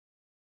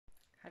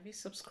Have you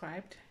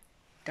subscribed?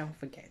 Don't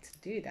forget to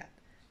do that.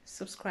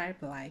 Subscribe,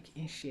 like,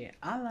 and share.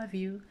 I love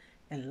you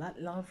and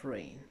let love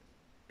reign.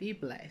 Be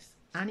blessed.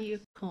 And you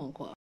can't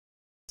go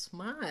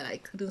smile. I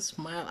couldn't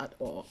smile at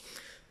all.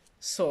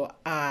 So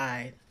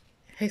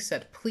he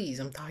said, please,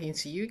 I'm talking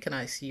to you. Can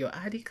I see your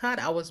ID card?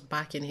 I was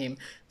backing him.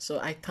 So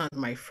I turned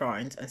my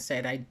front and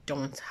said, I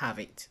don't have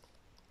it.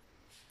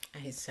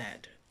 And he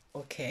said,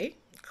 okay,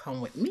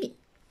 come with me.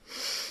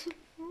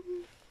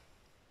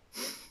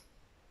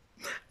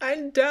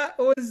 And that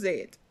was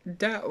it.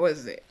 That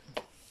was it.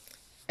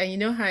 And you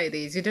know how it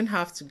is. You don't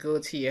have to go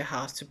to your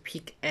house to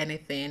pick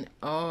anything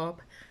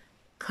up.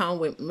 Come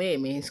with me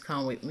means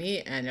come with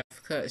me. And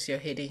of course, you're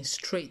heading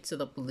straight to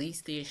the police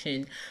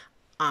station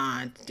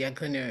and they're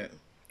going to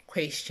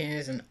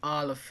questions and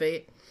all of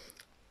it.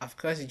 Of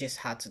course, you just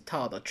had to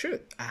tell the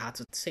truth. I had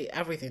to say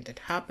everything that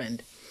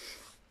happened.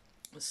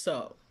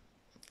 So,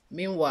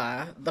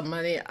 meanwhile, the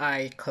money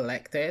I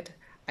collected,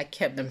 I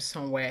kept them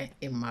somewhere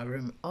in my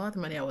room. All the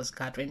money I was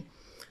gathering,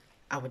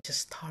 I was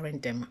just storing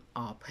them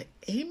up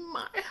in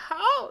my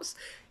house.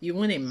 You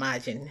wouldn't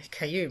imagine.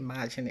 Can you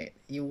imagine it?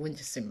 You wouldn't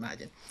just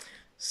imagine.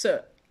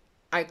 So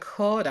I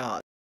called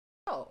out.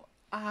 Oh,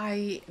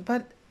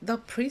 but the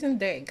prison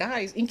there,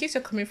 guys, in case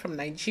you're coming from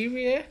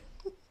Nigeria,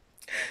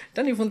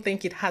 don't even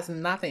think it has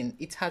nothing.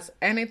 It has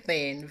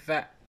anything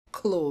that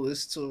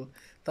close to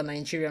the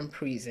Nigerian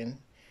prison.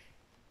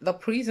 The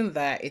prison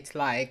there, it's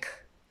like,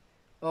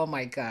 oh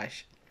my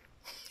gosh,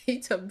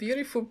 it's a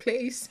beautiful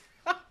place.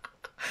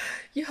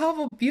 You have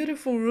a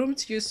beautiful room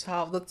to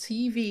yourself, the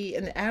TV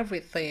and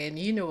everything.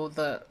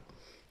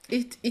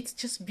 It's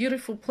just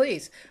beautiful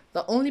place.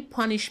 The only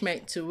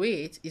punishment to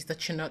it is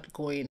that you're not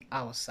going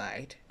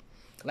outside.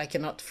 Like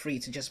you're not free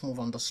to just move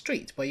on the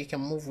street, but you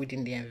can move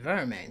within the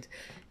environment.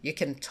 You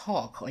can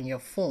talk on your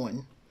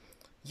phone.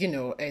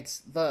 It's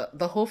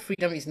the whole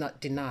freedom is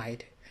not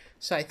denied.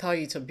 So I thought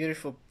it's a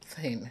beautiful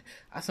thing.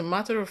 As a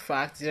matter of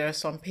fact, there are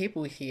some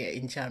people here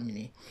in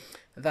Germany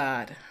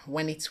that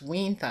when it's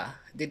winter,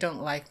 they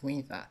don't like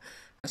winter.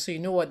 So you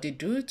know what they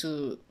do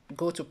to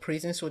go to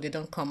prison so they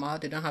don't come out,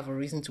 they don't have a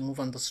reason to move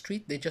on the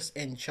street, they just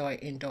enjoy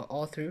indoor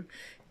all through.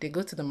 They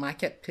go to the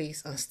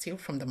marketplace and steal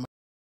from the market.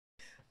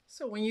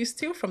 So when you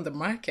steal from the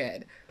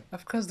market,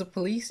 of course the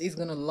police is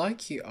gonna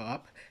lock you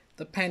up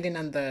depending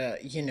on the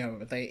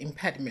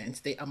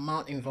impediment, the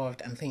amount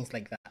involved and things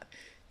like that.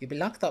 You'll be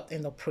locked up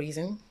in the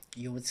prison,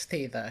 you would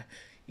stay there.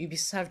 You'll be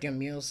served your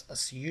meals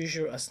as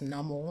usual, as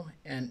normal,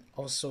 and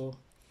also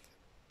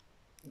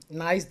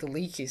nice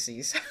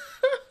delicacies.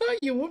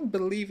 You won't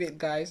believe it,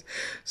 guys.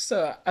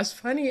 So, as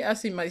funny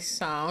as it might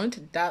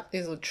sound, that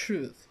is the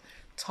truth.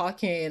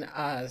 Talking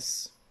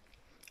as,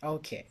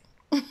 okay,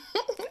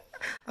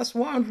 as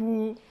one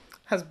who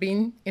has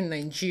been in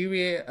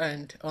Nigeria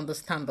and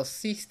understand the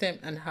system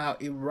and how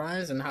it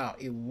runs and how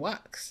it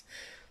works.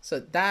 So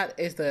that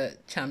is the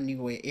Chamni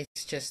way.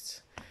 It's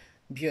just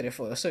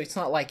beautiful. So it's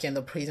not like you're in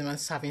the prison and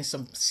having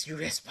some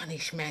serious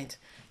punishment.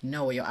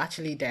 No, you're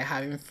actually there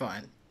having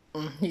fun.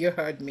 You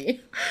heard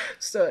me.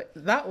 So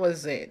that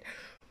was it.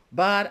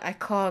 But I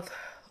called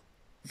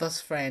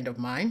this friend of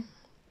mine,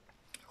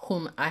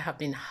 whom I have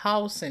been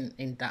housing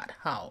in that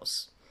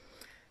house.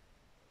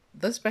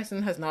 This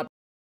person has not.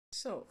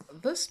 So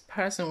this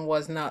person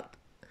was not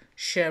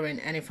sharing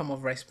any form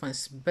of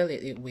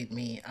responsibility with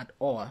me at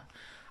all.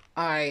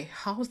 I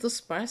house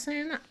this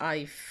person,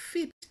 I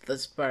feed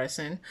this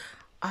person,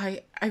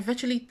 I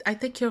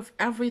take care of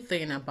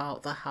everything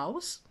about the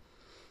house.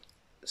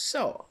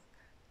 So,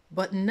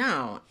 but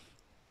now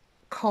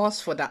calls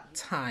for that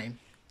time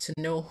to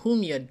know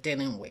whom you're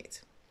dealing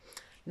with.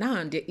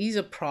 Now there is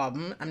a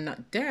problem, I'm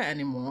not there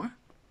anymore.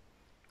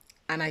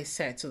 And I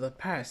said to the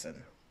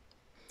person,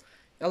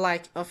 you're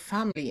like a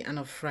family and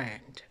a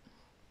friend.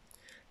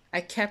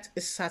 I kept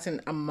a certain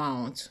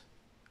amount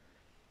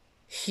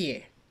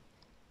here.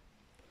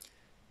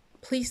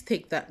 Please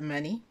take that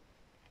money,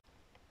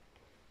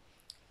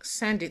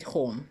 send it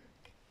home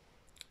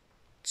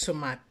to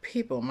my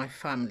people, my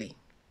family.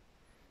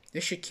 They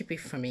should keep it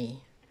for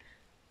me.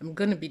 I'm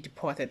going to be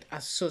deported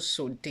at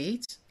so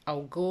date.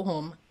 I'll go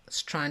home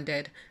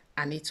stranded.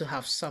 I need to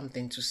have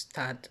something to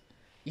start,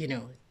 you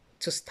know,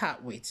 to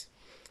start with.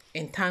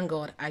 And thank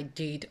God I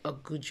did a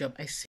good job.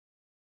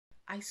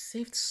 I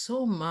saved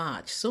so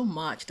much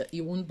that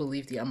you won't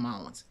believe the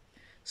amount.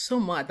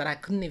 So much that I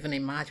couldn't even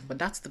imagine. But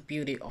that's the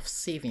beauty of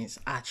savings,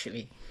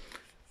 actually.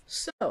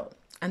 So,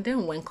 and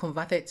then when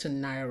converted to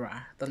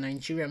Naira, the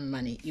Nigerian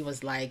money, it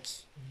was like,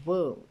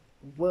 whoa,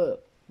 whoa,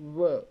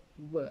 whoa,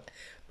 whoa.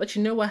 But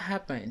you know what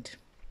happened?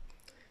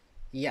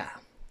 Yeah,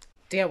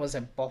 there was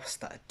a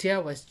buster. There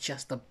was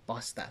just a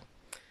buster.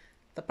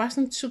 The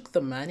person took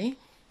the money,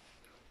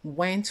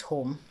 went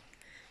home,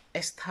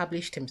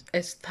 established him,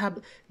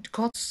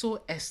 got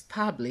so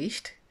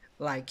established,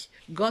 like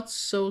got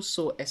so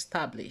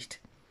established.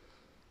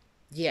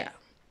 Yeah,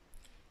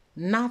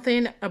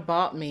 nothing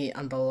about me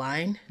on the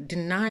line,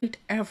 denied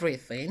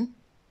everything,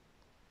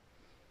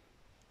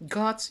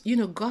 got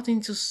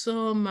into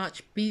so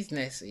much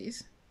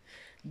businesses,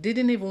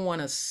 didn't even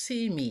want to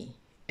see me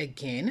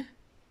again.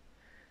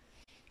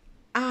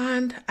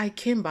 And I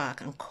came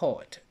back and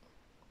called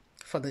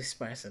for this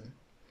person.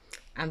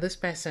 And this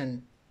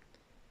person,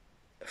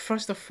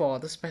 first of all,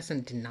 this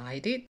person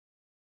denied it.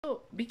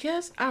 So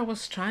because I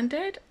was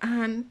stranded,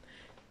 and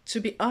to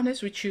be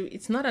honest with you,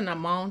 it's not an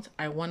amount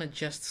I want to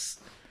just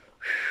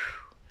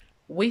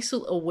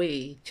whistle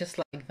away just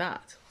like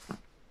that.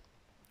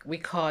 We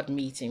called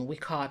meeting. We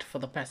called for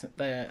the person,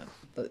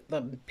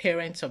 the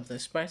parents of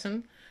this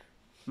person.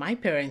 My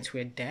parents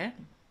were there,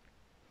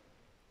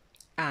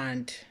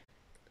 and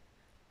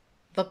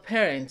the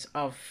parents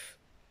of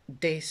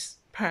this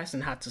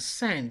person had to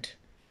send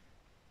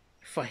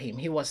for him.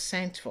 He was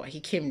sent for. He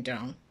came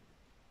down.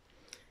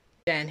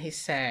 Then he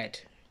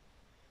said,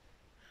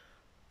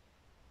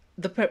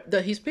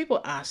 his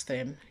people asked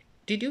him,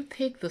 "Did you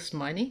take this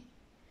money?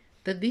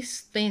 Did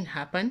this thing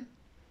happen?"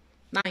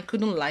 Now he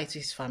couldn't lie to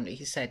his family.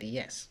 He said,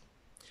 "Yes."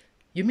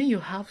 "You mean you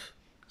have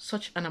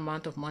such an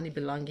amount of money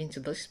belonging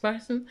to this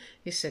person?"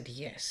 He said,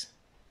 "Yes."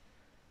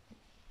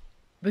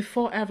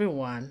 Before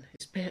everyone,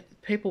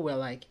 people were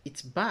like,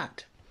 "It's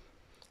bad.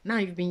 Now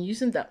you've been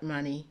using that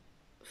money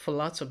for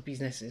lots of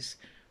businesses.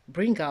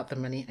 Bring out the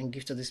money and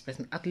give to this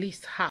person at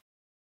least half."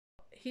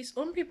 His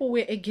own people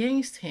were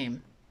against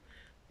him.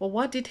 But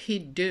what did he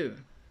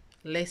do?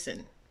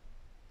 Listen.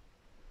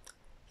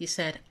 He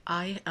said,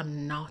 "I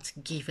am not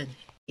giving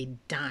a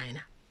dime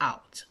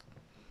out.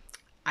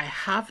 I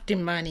have the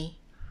money.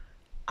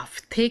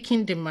 I've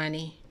taken the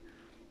money.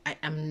 I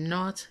am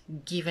not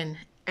giving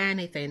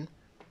anything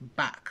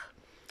back.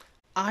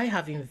 I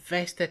have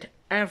invested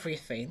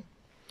everything.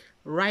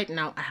 Right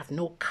now, I have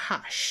no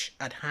cash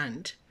at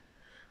hand,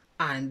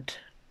 and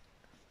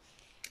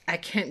I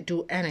can't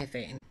do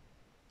anything."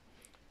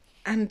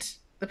 And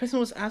the person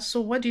was asked,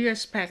 "So what do you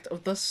expect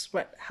of this?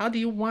 How do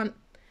you want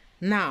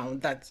now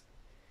that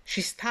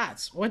she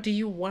starts? What do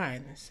you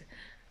want?" I said,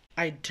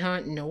 "I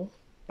don't know,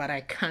 but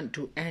I can't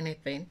do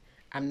anything.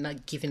 I'm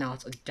not giving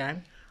out a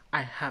dime.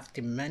 I have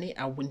the money.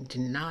 I wouldn't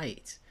deny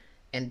it."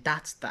 And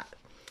that's that.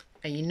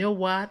 And you know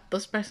what?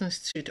 This person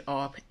stood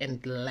up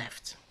and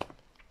left.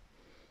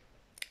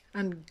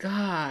 And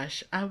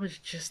gosh, I was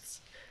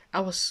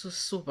so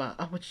sober.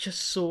 I was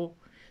just so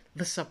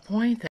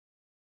disappointed.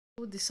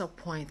 So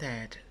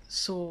disappointed.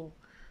 So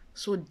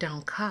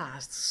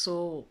downcast.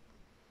 So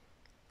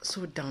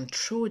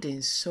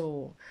downtrodden.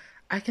 So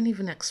I can't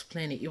even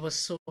explain it. It was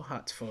so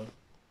hurtful.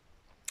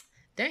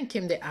 Then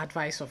came the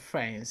advice of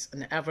friends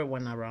and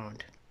everyone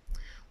around.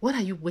 "What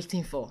are you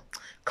waiting for?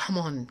 Come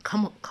on,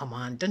 come on, come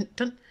on.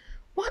 Don't.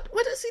 What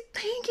does he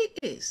think it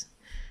is?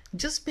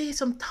 Just pay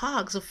some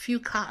thugs a few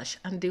cash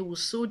and they will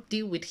so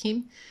deal with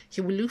him.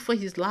 He will look for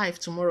his life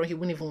tomorrow. He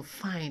won't even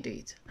find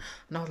it."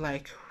 And I was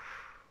like,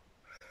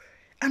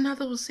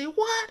 another will say,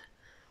 "What?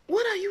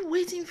 What are you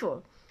waiting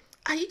for?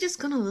 Are you just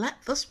gonna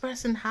let this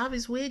person have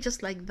his way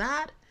just like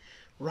that?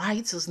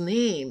 Write his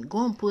name.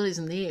 Go and put his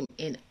name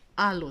in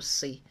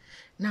Alose."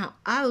 Now,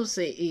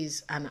 Alose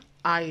is an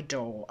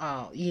idol.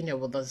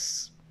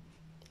 This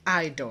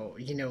idol,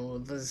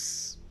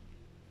 this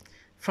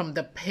from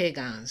the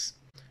pagans.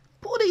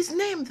 Put his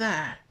name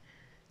there.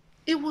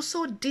 It will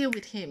so deal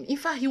with him. In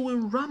fact, he will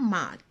run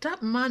mad.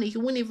 That money, he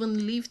won't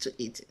even live to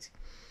eat it.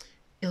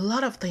 A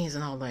lot of things,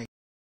 and I'm like,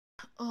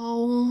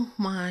 oh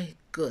my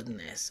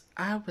goodness.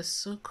 I was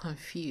so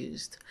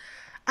confused.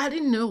 I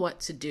didn't know what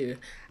to do.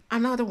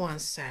 Another one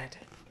said,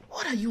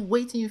 "What are you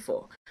waiting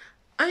for?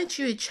 Aren't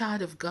you a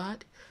child of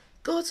God?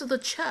 Go to the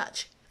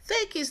church.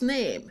 Take his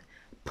name.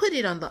 Put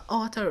it on the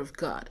altar of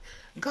God.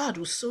 God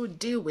will so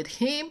deal with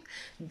him.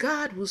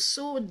 God will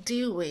so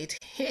deal with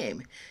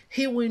him.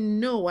 He will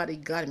know what he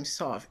got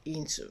himself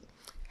into.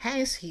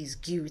 Hence, he is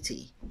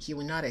guilty. He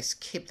will not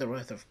escape the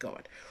wrath of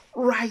God.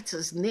 Write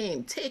his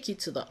name. Take it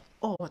to the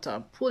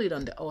altar. Put it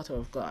on the altar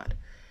of God."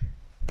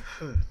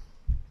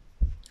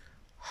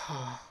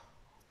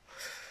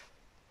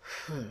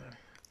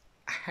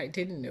 I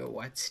didn't know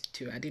what to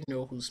do. I didn't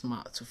know whose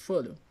mouth to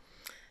follow.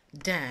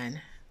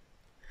 Then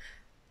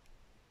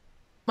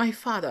my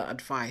father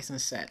advised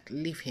and said,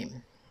 "Leave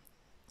him.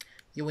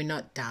 You will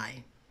not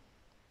die.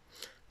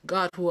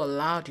 God who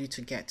allowed you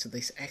to get to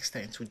this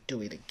extent will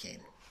do it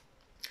again."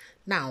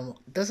 Now,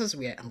 this is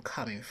where I'm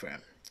coming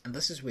from, and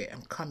this is where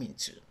I'm coming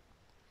to.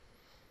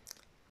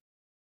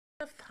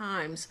 A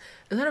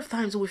lot of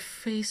times we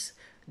face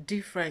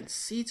different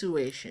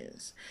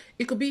situations.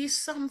 It could be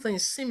something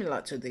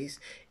similar to this.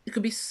 It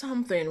could be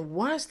something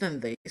worse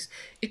than this.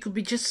 It could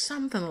be just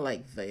something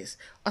like this,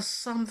 or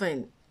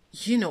something,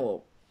 you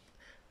know,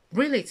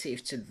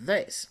 relative to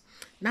this.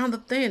 Now, the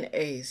thing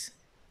is,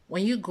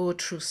 when you go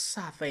through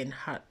certain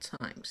hard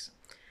times,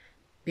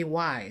 be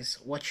wise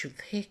what you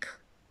take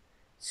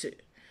to.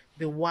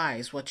 Be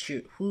wise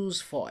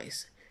whose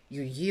voice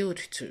you yield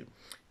to.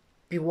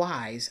 Be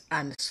wise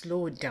and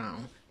slow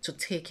down to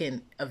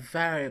taking a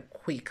very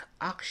quick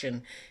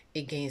action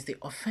against the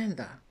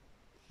offender.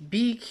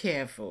 Be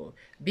careful,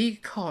 be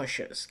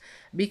cautious,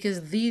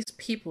 because these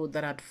people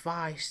that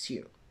advise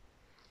you,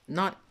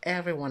 not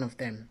every one of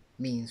them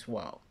means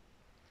well.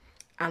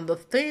 And the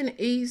thing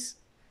is,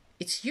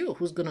 it's you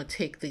who's going to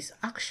take this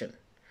action.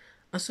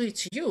 And so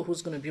it's you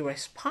who's going to be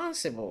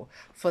responsible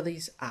for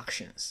these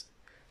actions.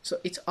 So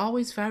it's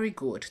always very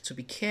good to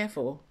be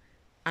careful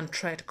and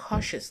tread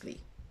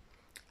cautiously.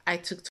 I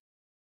took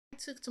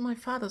to my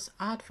father's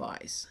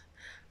advice.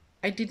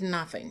 I did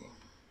nothing.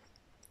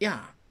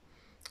 Yeah.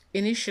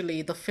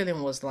 Initially, the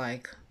feeling was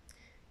like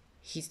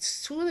he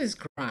stood his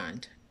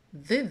ground,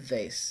 did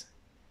this,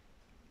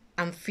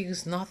 and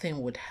feels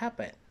nothing would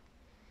happen.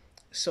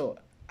 So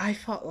I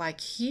felt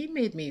like he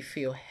made me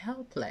feel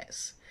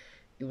helpless.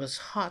 It was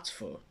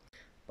hurtful.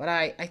 But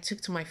I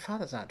took to my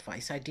father's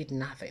advice. I did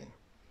nothing.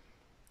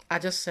 I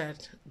just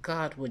said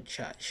God would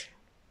judge.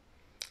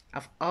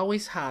 I've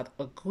always had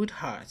a good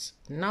heart,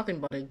 nothing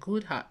but a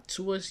good heart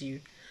towards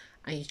you,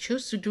 and you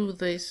chose to do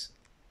this.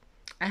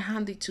 I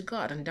handed it to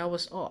God, and that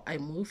was all. I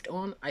moved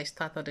on, I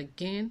started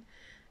again,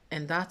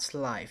 and that's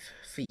life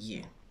for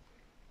you.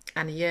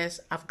 And yes,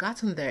 I've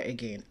gotten there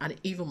again, and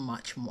even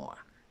much more.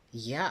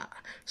 Yeah.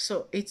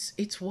 So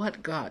it's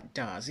what God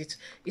does.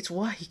 It's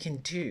what He can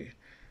do.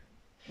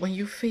 When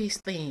you face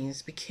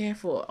things, be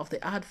careful of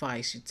the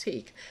advice you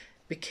take.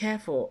 Be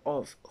careful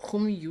of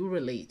whom you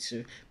relate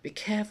to. Be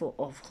careful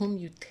of whom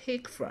you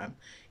take from.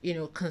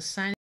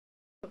 Concerning.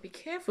 But be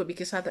careful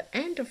because at the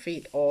end of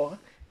it all,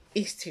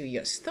 it's still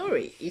your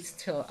story. It's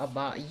still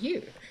about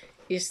you.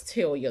 It's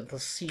still your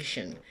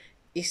decision.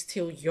 It's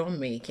still your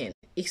making.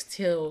 It's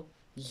still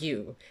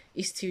you.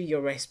 It's still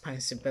your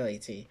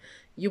responsibility.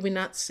 You will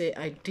not say,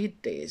 I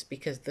did this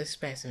because this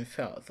person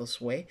felt this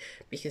way,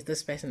 because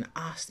this person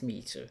asked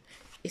me to.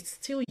 It's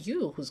still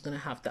you who's going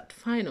to have that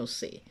final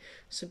say.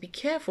 So be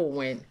careful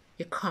when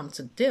you come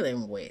to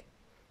dealing with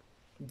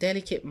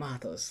delicate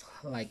matters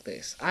like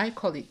this. I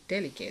call it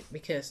delicate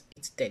because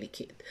it's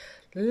delicate.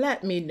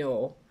 Let me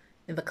know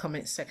in the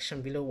comment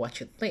section below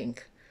what you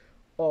think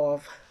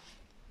of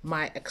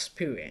my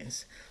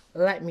experience.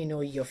 Let me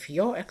know of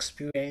your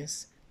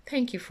experience.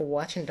 Thank you for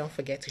watching. Don't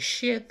forget to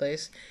share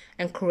this.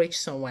 Encourage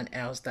someone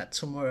else that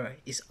tomorrow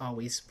is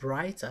always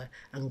brighter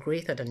and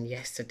greater than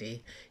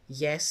yesterday.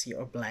 Yes,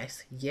 you're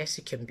blessed. Yes,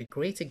 you can be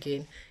great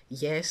again.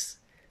 Yes,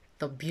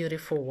 the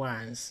beautiful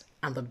ones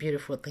and the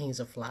beautiful things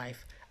of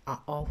life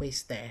are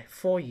always there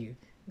for you,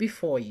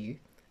 before you,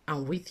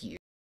 and with you.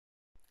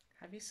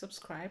 Have you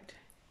subscribed?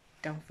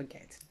 Don't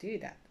forget to do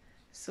that.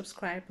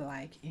 Subscribe,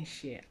 like, and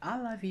share.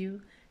 I love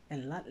you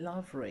and let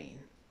love reign.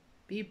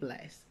 Be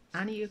blessed.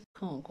 And you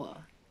conquer.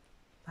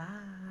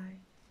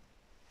 Bye.